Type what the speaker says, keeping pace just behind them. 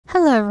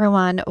Hello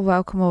everyone,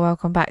 welcome or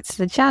welcome back to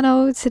the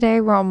channel.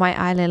 Today we're on my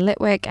island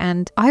Litwick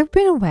and I've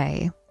been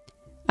away.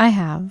 I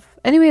have.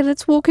 Anyway,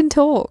 let's walk and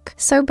talk.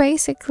 So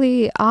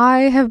basically,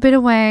 I have been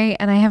away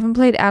and I haven't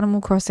played Animal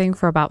Crossing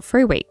for about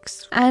 3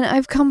 weeks. And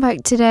I've come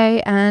back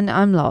today and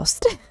I'm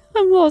lost.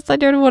 I'm lost. I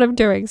don't know what I'm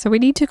doing. So we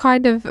need to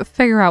kind of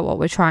figure out what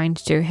we're trying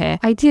to do here.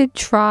 I did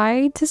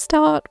try to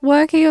start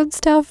working on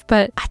stuff,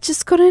 but I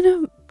just got in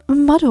a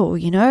muddle,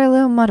 you know, a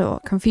little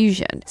muddle,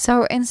 confusion.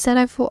 So instead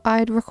I thought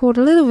I'd record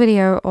a little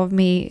video of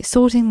me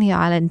sorting the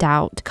island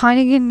out, kind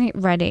of getting it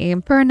ready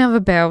for another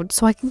build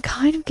so I can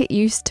kind of get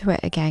used to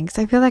it again, because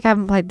I feel like I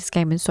haven't played this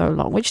game in so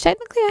long, which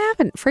technically I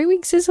haven't. 3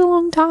 weeks is a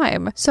long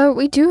time. So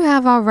we do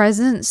have our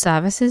resident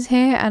services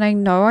here, and I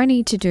know I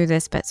need to do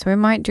this bit, so we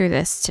might do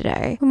this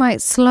today. We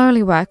might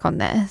slowly work on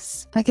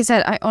this. Like I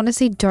said, I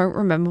honestly don't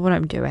remember what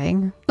I'm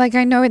doing. Like,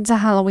 I know it's a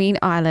Halloween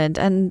island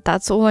and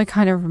that's all I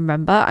kind of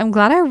remember. I'm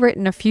glad I've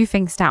written a few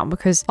things down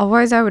because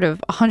otherwise I would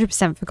have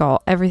 100%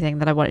 forgot everything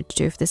that I wanted to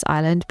do for this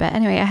island. But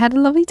anyway, I had a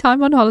lovely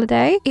time on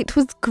holiday. It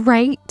was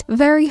great.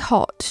 Very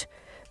hot.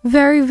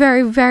 Very,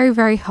 very, very,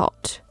 very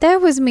hot. There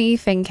was me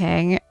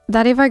thinking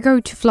that if I go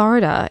to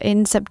Florida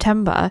in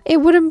September, it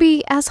wouldn't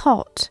be as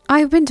hot.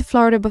 I've been to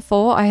Florida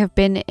before. I have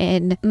been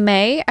in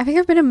May. I think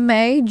I've been in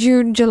May,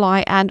 June,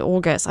 July, and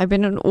August. I've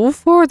been in all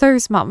 4 of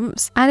those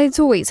months and it's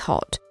always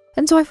hot.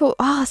 And so I thought,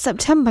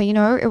 September, you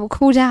know, it will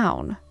cool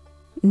down.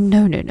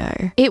 No.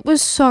 It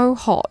was so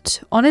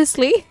hot.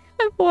 Honestly,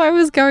 I thought I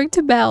was going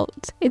to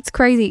melt. It's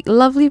crazy.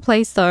 Lovely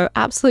place though.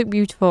 Absolutely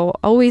beautiful.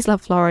 Always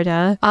love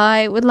Florida.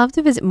 I would love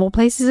to visit more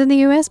places in the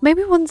US.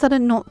 Maybe ones that are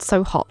not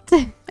so hot.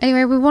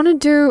 Anyway, we want to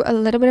do a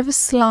little bit of a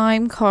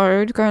slime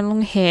code going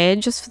along here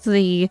just for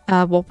the,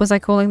 what was I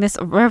calling this?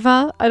 A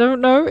river? I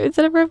don't know. Is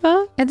it a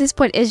river? At this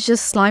point, it's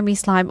just slimy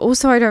slime.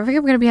 Also, I don't think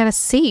I'm going to be able to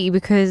see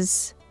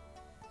because...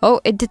 oh,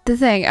 it did the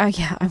thing. Oh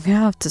yeah, I'm gonna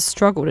have to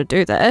struggle to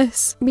do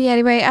this. But yeah,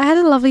 anyway, I had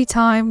a lovely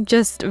time.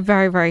 Just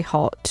very, very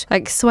hot.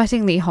 Like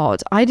sweatingly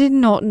hot. I did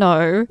not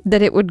know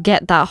that it would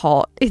get that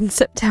hot in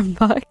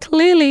September.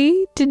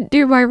 Clearly didn't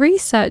do my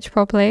research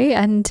properly.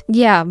 And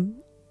yeah,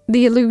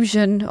 the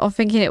illusion of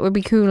thinking it would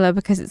be cooler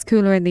because it's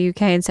cooler in the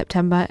UK in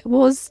September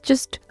was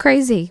just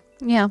crazy.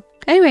 Yeah.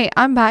 Anyway,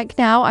 I'm back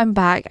now. I'm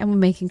back and we're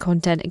making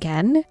content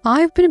again.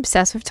 I've been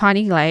obsessed with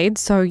Tiny Glade,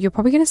 so you're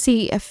probably going to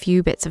see a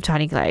few bits of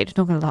Tiny Glade,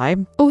 not going to lie.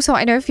 Also,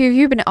 I know a few of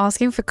you have been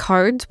asking for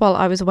codes while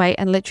I was away,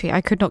 and literally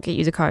I could not get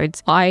you the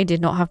codes. I did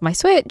not have my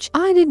Switch.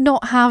 I did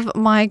not have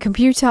my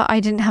computer. I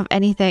didn't have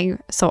anything,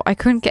 so I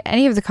couldn't get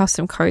any of the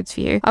custom codes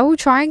for you. I will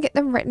try and get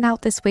them written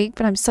out this week,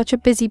 but I'm such a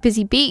busy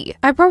bee.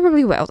 I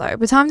probably will though. By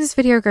the time this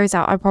video goes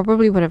out, I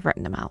probably would have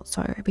written them out,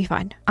 so it'll be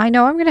fine. I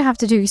know I'm going to have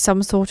to do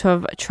some sort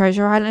of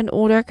treasure island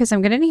order because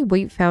I'm going to need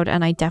Wheatfield,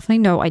 and I definitely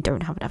know I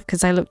don't have enough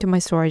because I looked at my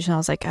storage and I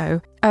was like,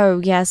 oh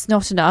yes,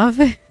 not enough.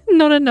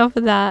 Not enough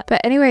of that.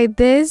 But anyway,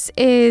 this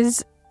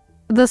is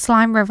the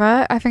slime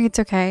river. I think it's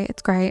okay.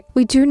 It's great.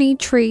 We do need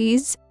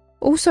trees.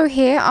 Also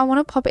here, I want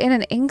to pop in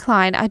an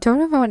incline. I don't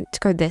know if I want it to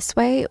go this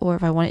way or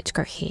if I want it to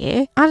go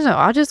here. I don't know.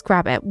 I'll just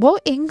grab it.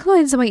 What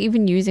inclines am I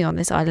even using on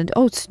this island?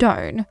 Oh,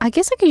 stone. I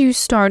guess I could use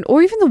stone,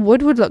 or even the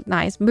wood would look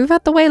nice. Move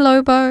out the way,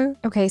 Lobo.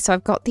 Okay, so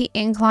I've got the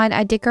incline.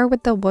 I did go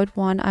with the wood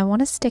one. I want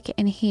to stick it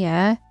in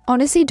here.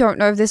 Honestly, don't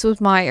know if this was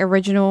my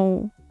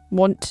original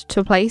want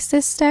to place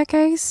this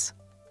staircase,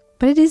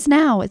 but it is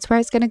now. It's where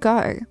it's going to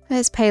go.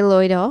 Let's pay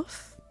Lloyd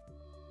off.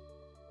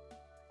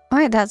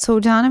 Alright, that's all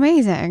done.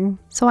 Amazing.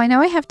 So I know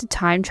I have to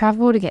time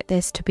travel to get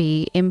this to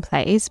be in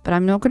place, but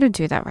I'm not going to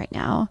do that right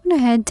now. I'm going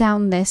to head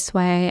down this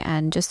way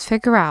and just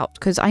figure out,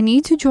 because I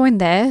need to join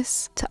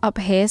this to up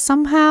here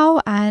somehow,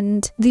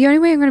 and the only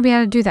way I'm going to be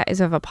able to do that is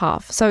over a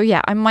path. So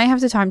yeah, I might have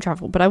to time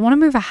travel, but I want to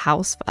move a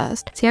house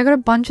first. See, I got a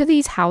bunch of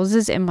these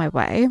houses in my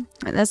way.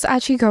 Let's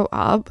actually go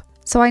up.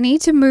 So I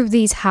need to move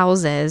these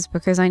houses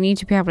because I need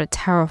to be able to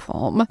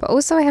terraform. But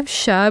also I have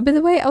Sherb in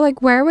the way.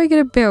 Like, where are we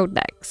going to build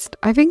next?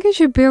 I think I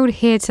should build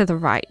here to the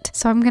right.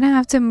 So I'm going to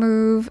have to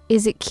move...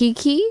 is it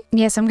Kiki?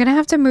 Yes, I'm going to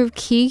have to move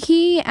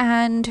Kiki,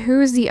 and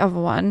who is the other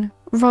one?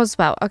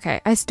 Roswell. Okay,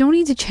 I still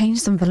need to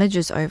change some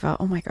villagers over.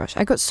 Oh my gosh,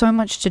 I got so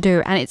much to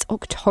do and it's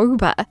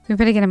October. We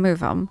better get a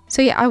move on.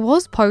 So yeah, I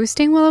was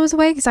posting while I was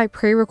away because I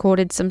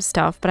pre-recorded some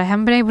stuff, but I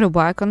haven't been able to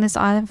work on this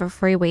island for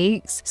 3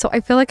 weeks. So I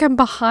feel like I'm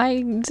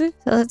behind. So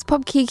let's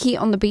pop Kiki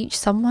on the beach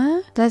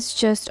somewhere. Let's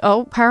just...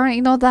 oh,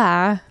 apparently not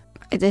there.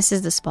 This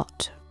is the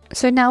spot.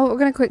 So now what we're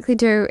going to quickly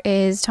do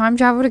is time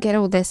travel to get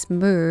all this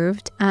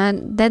moved,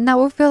 and then that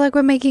will feel like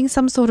we're making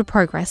some sort of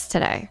progress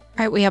today.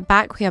 Right, we are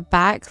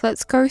back.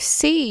 Let's go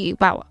see.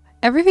 Wow,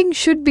 everything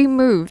should be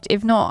moved.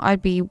 If not,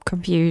 I'd be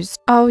confused.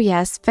 Oh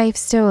yes, Faith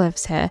still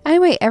lives here.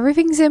 Anyway,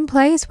 everything's in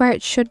place where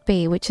it should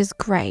be, which is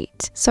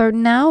great. So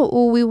now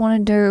all we want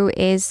to do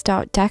is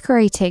start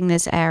decorating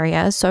this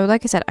area. So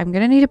like I said, I'm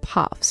going to need a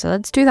path. So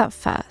let's do that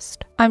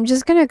first. I'm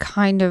just going to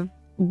kind of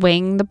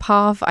wing the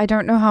path. I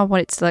don't know how I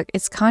want it to look.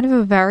 It's kind of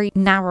a very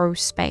narrow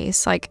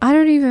space. Like, I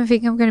don't even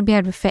think I'm going to be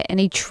able to fit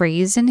any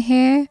trees in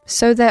here.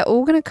 So they're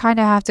all going to kind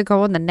of have to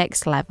go on the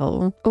next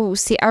level. Oh,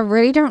 see, I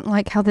really don't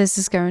like how this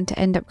is going to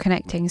end up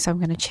connecting. So I'm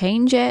going to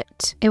change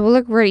it. It will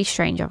look really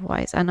strange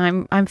otherwise. And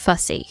I'm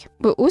fussy.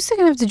 We're also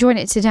going to have to join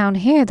it to down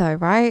here though,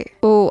 right?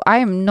 Oh, I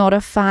am not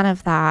a fan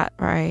of that,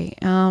 right?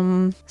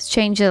 Let's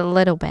change it a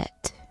little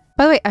bit.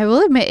 By the way, I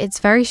will admit it's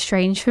very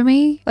strange for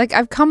me. Like,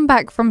 I've come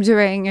back from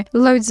doing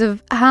loads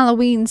of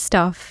Halloween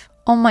stuff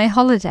on my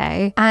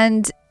holiday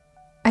and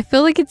I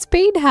feel like it's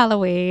been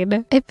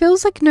Halloween. It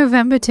feels like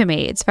November to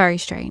me. It's very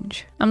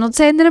strange. I'm not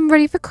saying that I'm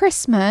ready for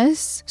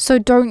Christmas, so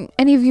don't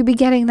any of you be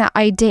getting that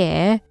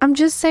idea. I'm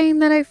just saying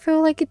that I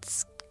feel like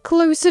it's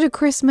closer to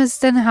Christmas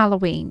than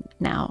Halloween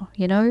now,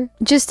 you know?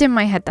 Just in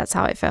my head, that's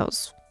how it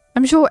feels.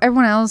 I'm sure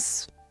everyone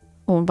else...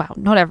 well,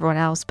 not everyone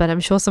else, but I'm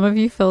sure some of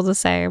you feel the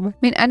same. I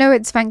mean, I know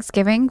it's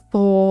Thanksgiving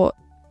for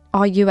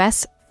our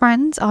US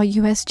friends, our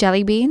US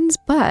jelly beans,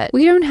 but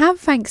we don't have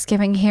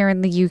Thanksgiving here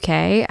in the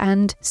UK.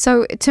 And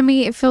so to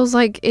me, it feels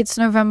like it's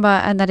November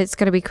and that it's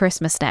going to be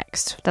Christmas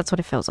next. That's what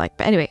it feels like.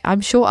 But anyway,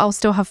 I'm sure I'll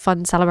still have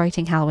fun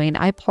celebrating Halloween.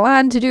 I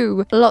plan to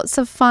do lots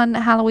of fun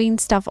Halloween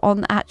stuff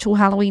on the actual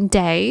Halloween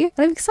day.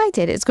 And I'm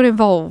excited. It's going to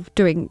involve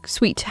doing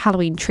sweet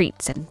Halloween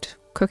treats and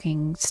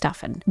cooking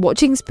stuff and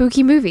watching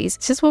spooky movies.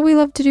 It's just what we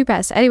love to do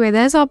best. Anyway,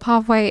 there's our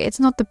pathway. It's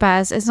not the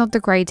best, it's not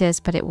the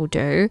greatest, but it will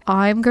do.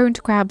 I'm going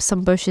to grab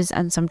some bushes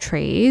and some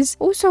trees.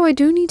 Also, I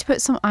do need to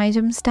put some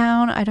items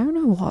down. I don't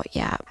know what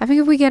yet. I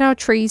think if we get our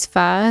trees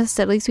first,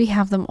 at least we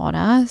have them on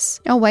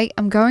us. Oh wait,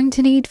 I'm going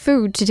to need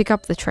food to dig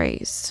up the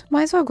trees.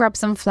 Might as well grab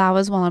some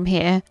flowers while I'm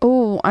here.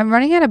 Oh, I'm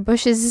running out of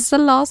bushes. This is the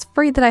last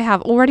 3 that I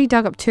have. Already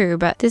dug up 2,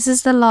 but this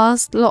is the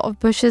last lot of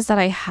bushes that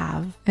I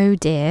have. Oh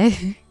dear.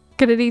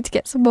 Gonna need to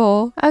get some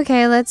more.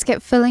 Okay, let's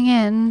get filling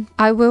in.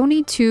 I will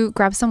need to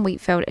grab some wheat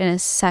field in a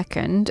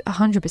second.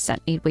 100%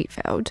 need wheat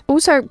field.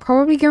 Also,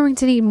 probably going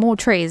to need more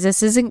trees.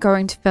 This isn't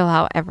going to fill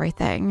out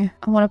everything.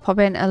 I want to pop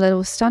in a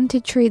little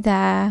stunted tree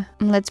there.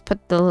 And let's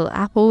put the little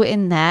apple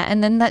in there.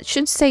 And then that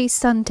should stay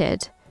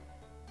stunted.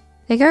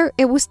 There you go.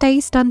 It will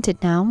stay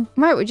stunted now.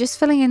 Right, we're just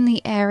filling in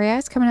the area.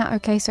 It's coming out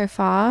okay so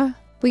far.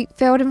 Wheat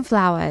field and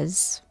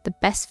flowers. The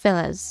best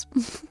fillers.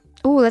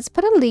 Oh, let's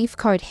put a leaf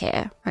code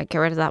here. Right, get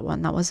rid of that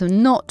one. That was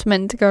not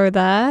meant to go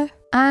there.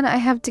 And I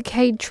have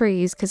decayed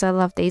trees because I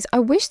love these. I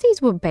wish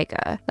these were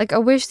bigger. Like, I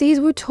wish these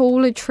were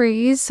taller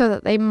trees so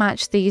that they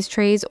match these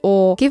trees,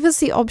 or give us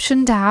the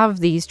option to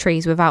have these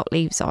trees without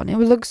leaves on. It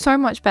would look so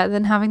much better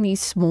than having these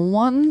small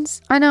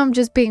ones. I know I'm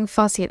just being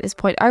fussy at this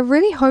point. I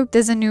really hope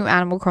there's a new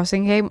Animal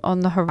Crossing game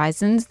on the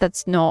horizons.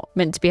 That's not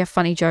meant to be a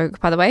funny joke,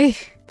 by the way.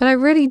 But I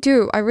really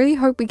do. I really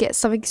hope we get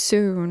something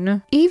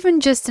soon. Even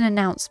just an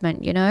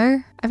announcement, you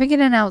know? I think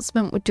an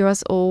announcement would do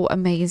us all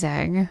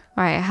amazing.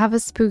 Right, I have a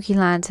spooky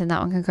lantern.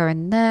 That one can go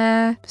in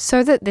there.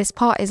 So that this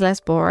part is less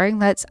boring,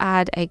 let's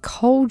add a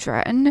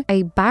cauldron,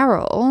 a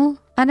barrel,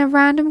 and a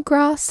random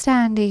grass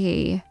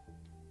standee.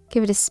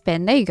 Give it a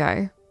spin. There you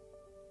go.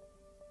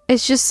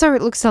 It's just so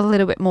it looks a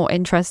little bit more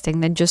interesting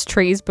than just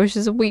trees,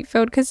 bushes, and wheat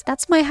field, because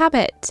that's my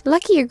habit.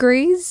 Lucky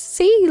agrees.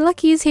 See,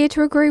 Lucky is here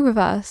to agree with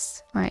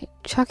us. Right,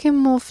 chuck in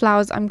more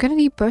flowers. I'm gonna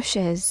need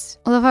bushes.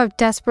 Although I've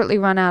desperately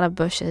run out of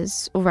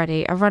bushes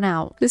already. I've run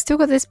out. We've still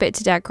got this bit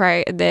to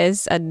decorate,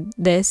 and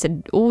this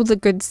and all the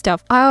good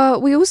stuff.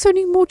 We also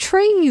need more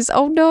trees.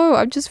 Oh no,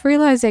 I'm just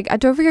realizing I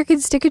don't think I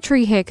can stick a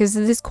tree here because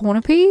of this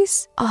corner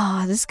piece.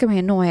 Oh, this is gonna be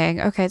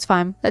annoying. Okay, it's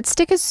fine. Let's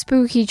stick a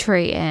spooky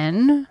tree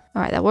in.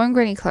 All right, that won't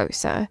go any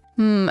closer.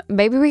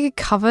 Maybe we could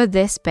cover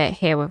this bit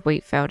here with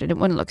wheat field and it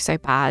wouldn't look so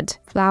bad.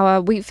 Flower,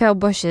 wheat field,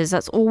 bushes.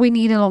 That's all we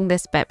need along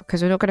this bit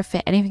because we're not going to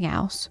fit anything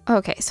else.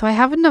 Okay, so I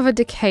have another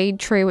decayed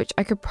tree which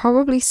I could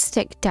probably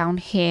stick down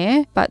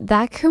here, but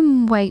that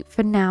can wait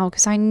for now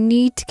because I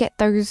need to get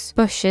those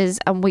bushes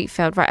and wheat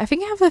field. Right, I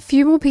think I have a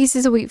few more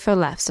pieces of wheat field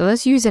left, so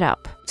let's use it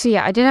up. So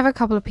yeah, I did have a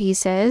couple of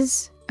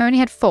pieces. I only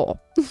had 4.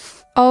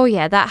 Oh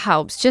yeah, that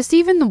helps. Just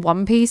even the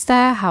one piece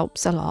there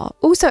helps a lot.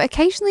 Also,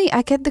 occasionally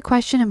I get the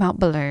question about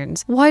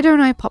balloons. Why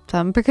don't I pop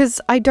them? Because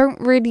I don't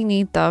really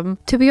need them.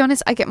 To be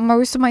honest, I get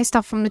most of my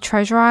stuff from the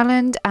treasure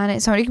island and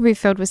it's only going to be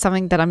filled with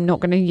something that I'm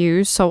not going to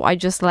use, so I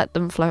just let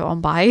them float on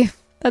by.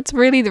 That's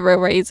really the real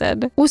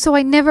reason. Also,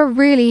 I never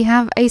really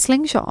have a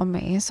slingshot on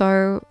me,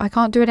 so I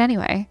can't do it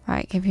anyway.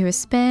 Right, give you a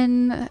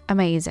spin.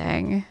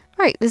 Amazing.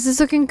 Right, this is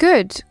looking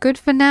good. Good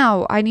for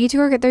now. I need to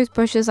go get those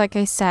bushes like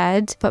I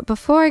said. But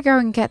before I go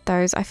and get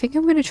those, I think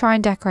I'm going to try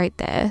and decorate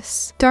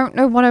this. Don't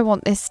know what I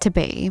want this to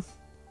be.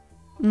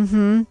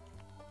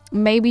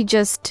 Maybe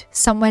just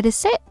somewhere to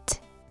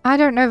sit. I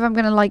don't know if I'm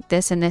going to like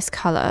this in this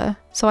color.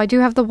 So I do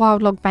have the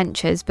wild log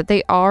benches, but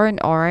they are in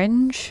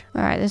orange.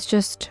 All right, let's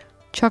just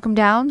chuck them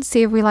down,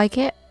 see if we like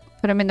it.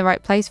 Put them in the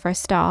right place for a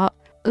start.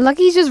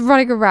 Lucky's just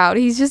running around.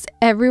 He's just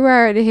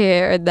everywhere in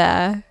here and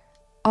there.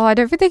 Oh, I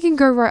don't think they can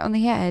go right on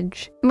the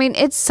edge. I mean,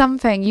 it's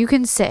something. You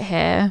can sit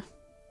here.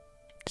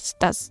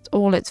 That's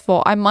all it's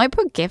for. I might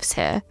put gifts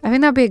here. I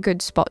think that'd be a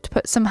good spot to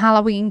put some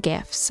Halloween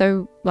gifts.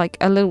 So, like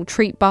a little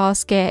treat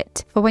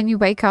basket for when you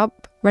wake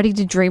up ready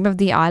to dream of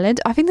the island.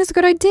 I think that's a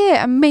good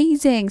idea.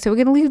 Amazing. So we're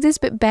going to leave this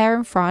bit bare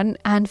in front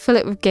and fill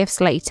it with gifts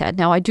later.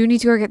 Now I do need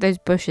to go get those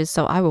bushes,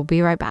 so I will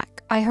be right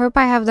back. I hope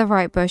I have the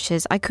right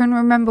bushes. I couldn't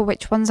remember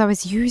which ones I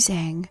was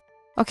using.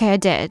 Okay, I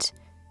did.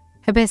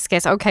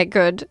 Hibiscus. Okay,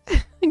 good.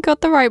 I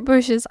got the right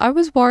bushes. I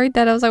was worried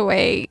that I was like,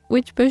 wait,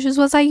 which bushes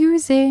was I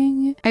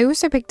using? I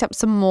also picked up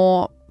some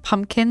more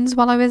pumpkins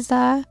while I was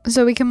there,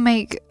 so we can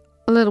make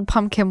a little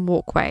pumpkin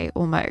walkway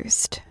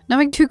almost.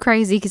 Nothing too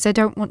crazy because I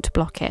don't want to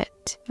block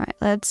it. Right,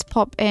 let's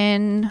pop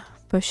in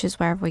bushes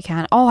wherever we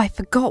can. Oh, I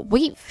forgot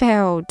wheat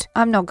field.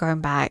 I'm not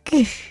going back.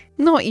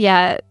 Not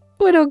yet.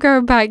 We're not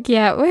going back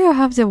yet. We'll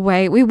have to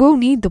wait. We will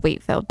need the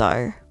wheat field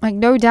though. Like,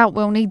 no doubt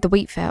we'll need the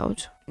wheat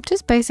field.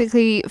 Just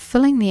basically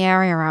filling the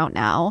area out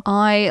now.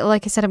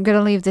 Like I said, I'm going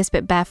to leave this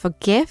bit bare for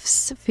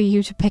gifts for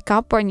you to pick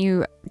up when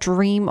you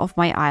dream of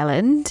my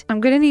island.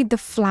 I'm going to need the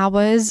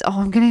flowers.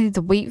 Oh, I'm going to need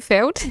the wheat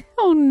field.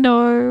 Oh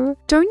no.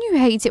 Don't you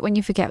hate it when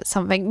you forget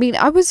something? I mean,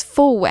 I was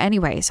full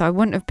anyway, so I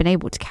wouldn't have been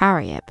able to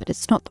carry it, but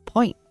it's not the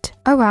point.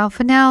 Oh well,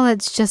 for now,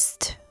 let's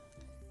just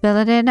fill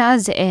it in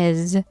as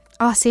is.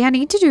 Oh, see, I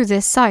need to do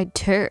this side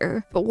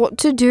too. But what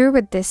to do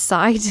with this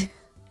side?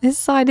 This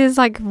side is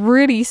like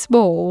really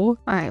small.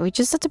 All right, we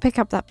just have to pick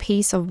up that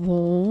piece of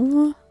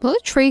wall. Will a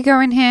tree go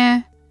in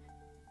here?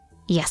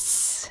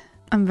 Yes.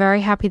 I'm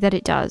very happy that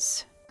it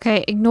does.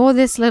 Okay, ignore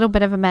this little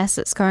bit of a mess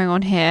that's going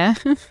on here.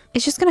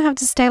 It's just gonna have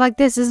to stay like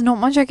this. There's not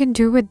much I can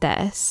do with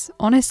this.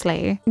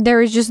 Honestly,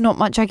 there is just not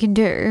much I can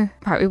do.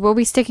 Right, we will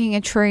be sticking a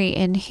tree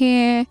in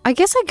here. I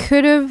guess I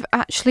could have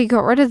actually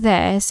got rid of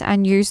this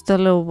and used the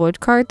little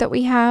wood code that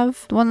we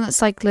have. The one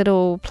that's like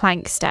little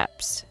plank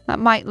steps. That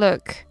might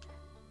look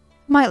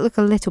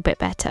a little bit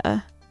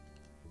better.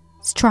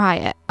 Let's try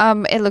it.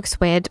 It looks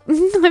weird.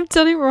 I've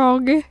done it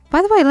wrong.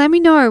 By the way, let me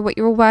know what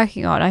you're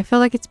working on. I feel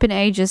like it's been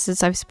ages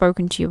since I've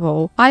spoken to you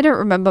all. I don't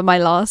remember my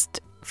last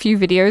few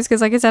videos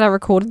because, like I said, I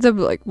recorded them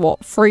like,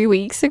 what, 3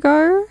 weeks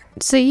ago?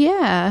 So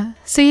yeah,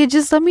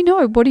 just let me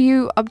know. What are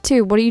you up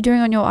to? What are you doing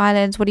on your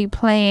islands? What are you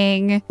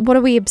playing? What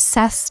are we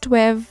obsessed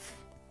with?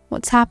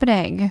 What's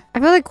happening?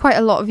 I feel like quite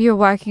a lot of you are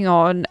working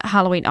on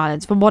Halloween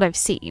islands from what I've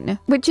seen,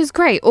 which is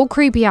great. All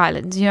creepy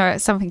islands, you know,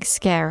 it's something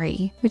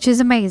scary, which is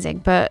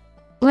amazing. But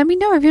let me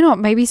know if you're not.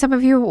 Maybe some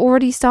of you have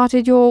already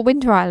started your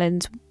winter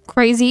islands.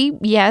 Crazy,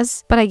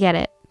 yes, but I get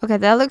it. Okay,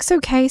 that looks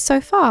okay so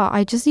far.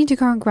 I just need to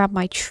go and grab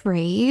my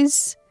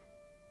trees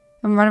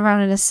and run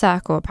around in a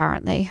circle,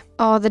 apparently.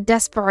 Oh, the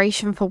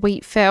desperation for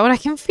wheat field. I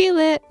can feel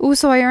it.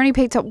 Also, I only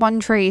picked up one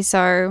tree,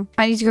 so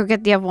I need to go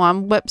get the other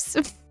one. Whoops.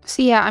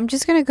 So yeah, I'm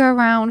just going to go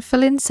around,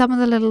 fill in some of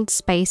the little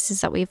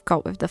spaces that we've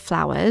got with the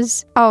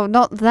flowers. Oh,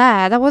 not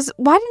there.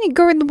 Why didn't it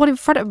go in the one in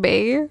front of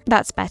me?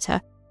 That's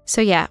better.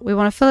 So yeah, we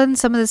want to fill in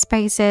some of the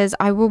spaces.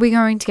 I will be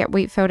going to get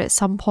wheat field at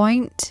some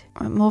point.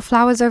 More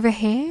flowers over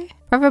here.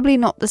 Probably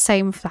not the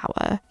same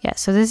flower. Yeah,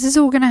 so this is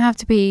all going to have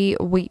to be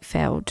wheat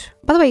field.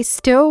 By the way,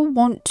 still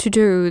want to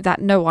do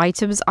that no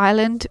items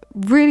island.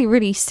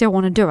 Really still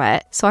want to do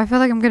it. So I feel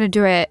like I'm going to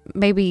do it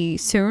maybe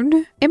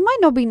soon. It might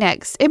not be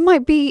next. It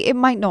might be, it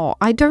might not.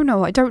 I don't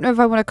know. I don't know if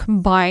I want to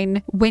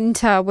combine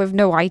winter with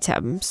no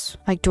items.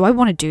 Like, do I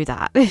want to do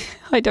that?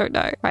 I don't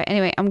know. Right,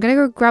 anyway, I'm going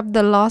to go grab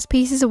the last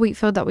pieces of wheat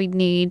field that we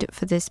need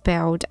for this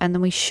build. And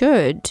then we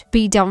should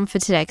be done for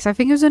today. Because I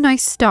think it was a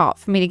nice start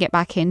for me to get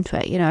back into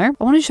it, you know?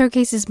 I want to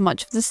showcase as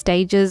much of the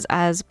stages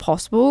as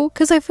possible.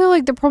 Because I feel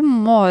like the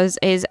problem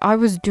is I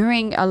was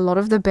doing a lot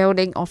of the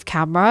building off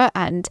camera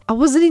and I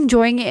wasn't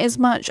enjoying it as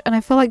much, and I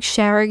feel like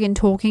sharing and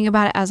talking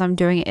about it as I'm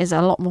doing it is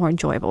a lot more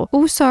enjoyable.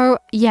 Also,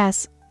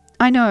 yes,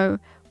 I know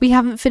we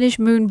haven't finished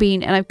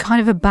Moonbeam and I've kind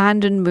of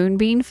abandoned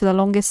Moonbeam for the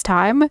longest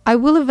time. I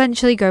will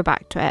eventually go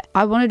back to it.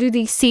 I want to do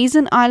these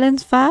season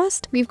islands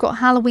first. We've got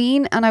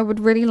Halloween and I would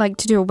really like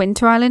to do a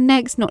winter island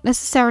next, not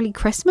necessarily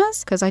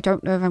Christmas, because I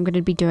don't know if I'm going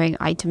to be doing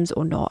items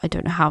or not. I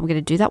don't know how I'm going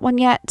to do that one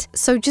yet.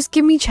 So just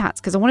give me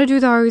chats because I want to do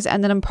those,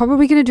 and then I'm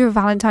probably going to do a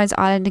Valentine's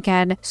Island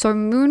again. So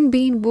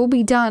Moonbeam will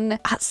be done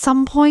at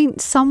some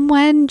point,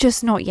 somewhen,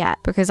 just not yet,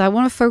 because I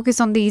want to focus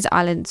on these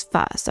islands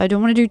first. I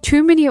don't want to do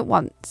too many at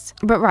once.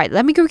 But right,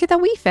 let me go get that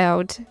wheat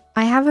field.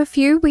 I have a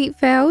few wheat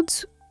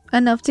fields,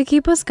 enough to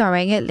keep us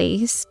going at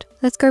least.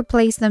 Let's go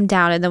place them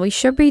down and then we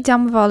should be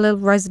done with our little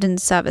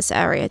resident service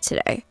area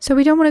today. So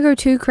we don't want to go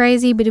too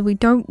crazy, but we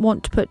don't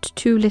want to put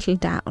too little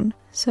down.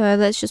 So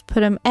let's just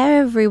put them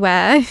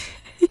everywhere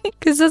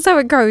because that's how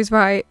it goes,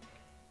 right?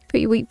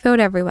 Put your wheat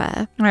field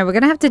everywhere. All right, we're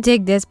going to have to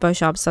dig this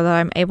bush up so that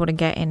I'm able to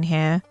get in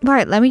here.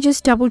 Right, let me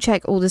just double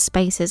check all the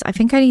spaces. I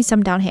think I need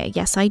some down here.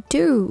 Yes, I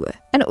do.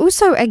 And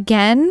also,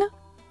 again,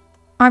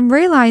 I'm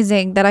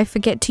realizing that I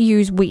forget to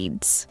use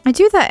weeds. I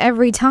do that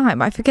every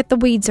time. I forget the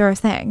weeds are a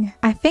thing.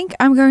 I think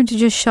I'm going to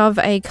just shove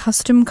a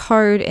custom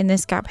code in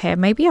this gap here.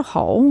 Maybe a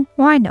hole.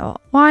 Why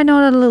not? Why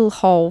not a little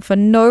hole for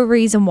no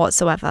reason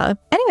whatsoever?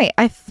 Anyway,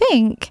 I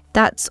think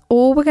that's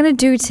all we're going to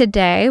do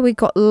today. We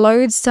got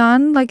loads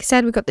done. Like I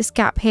said, we got this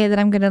gap here that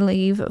I'm going to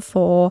leave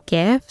for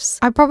gifts.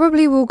 I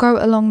probably will go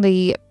along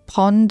the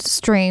pond,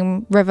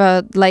 stream,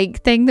 river, lake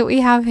thing that we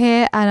have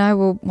here, and I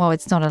will, well,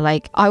 it's not a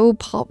lake. I will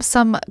pop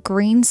some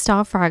green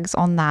star frags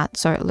on that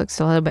so it looks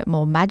a little bit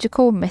more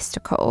magical,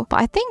 mystical. But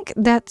I think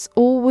that's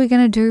all we're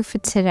gonna do for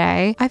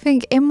today. I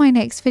think in my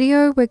next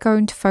video we're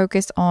going to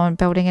focus on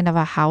building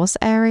another house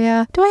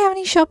area. Do I have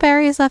any shop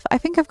areas left? I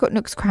think I've got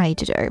Nook's Cranny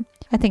to do.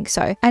 I think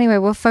so. Anyway,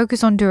 we'll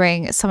focus on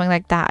doing something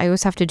like that. I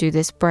also have to do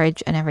this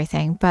bridge and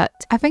everything, but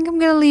I think I'm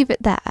going to leave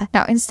it there.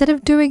 Now, instead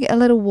of doing a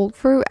little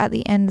walkthrough at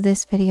the end of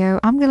this video,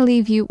 I'm going to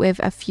leave you with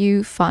a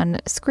few fun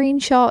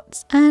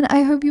screenshots, and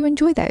I hope you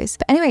enjoy those.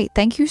 But anyway,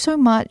 thank you so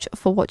much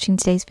for watching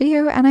today's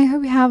video, and I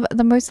hope you have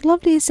the most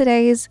loveliest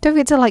days. Don't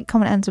forget to like,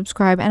 comment, and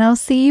subscribe, and I'll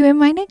see you in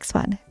my next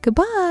one.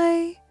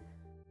 Goodbye!